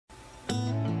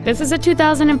This is a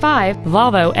 2005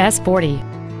 Volvo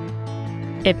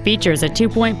S40. It features a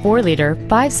 2.4-liter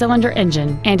 5-cylinder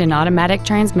engine and an automatic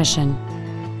transmission.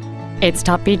 Its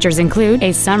top features include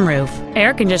a sunroof,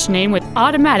 air conditioning with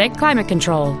automatic climate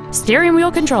control, steering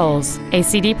wheel controls, a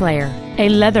CD player, a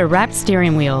leather-wrapped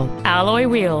steering wheel, alloy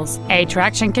wheels, a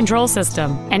traction control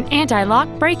system, an anti-lock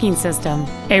braking system,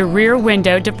 a rear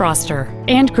window defroster,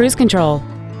 and cruise control.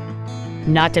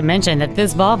 Not to mention that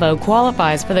this Volvo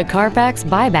qualifies for the Carfax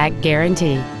buyback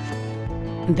guarantee.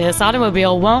 This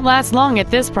automobile won't last long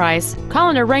at this price. Call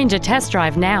and arrange a test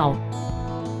drive now.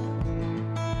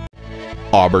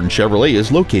 Auburn Chevrolet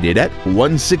is located at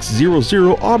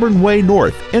 1600 Auburn Way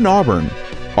North in Auburn.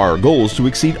 Our goal is to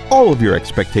exceed all of your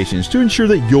expectations to ensure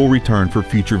that you'll return for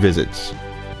future visits.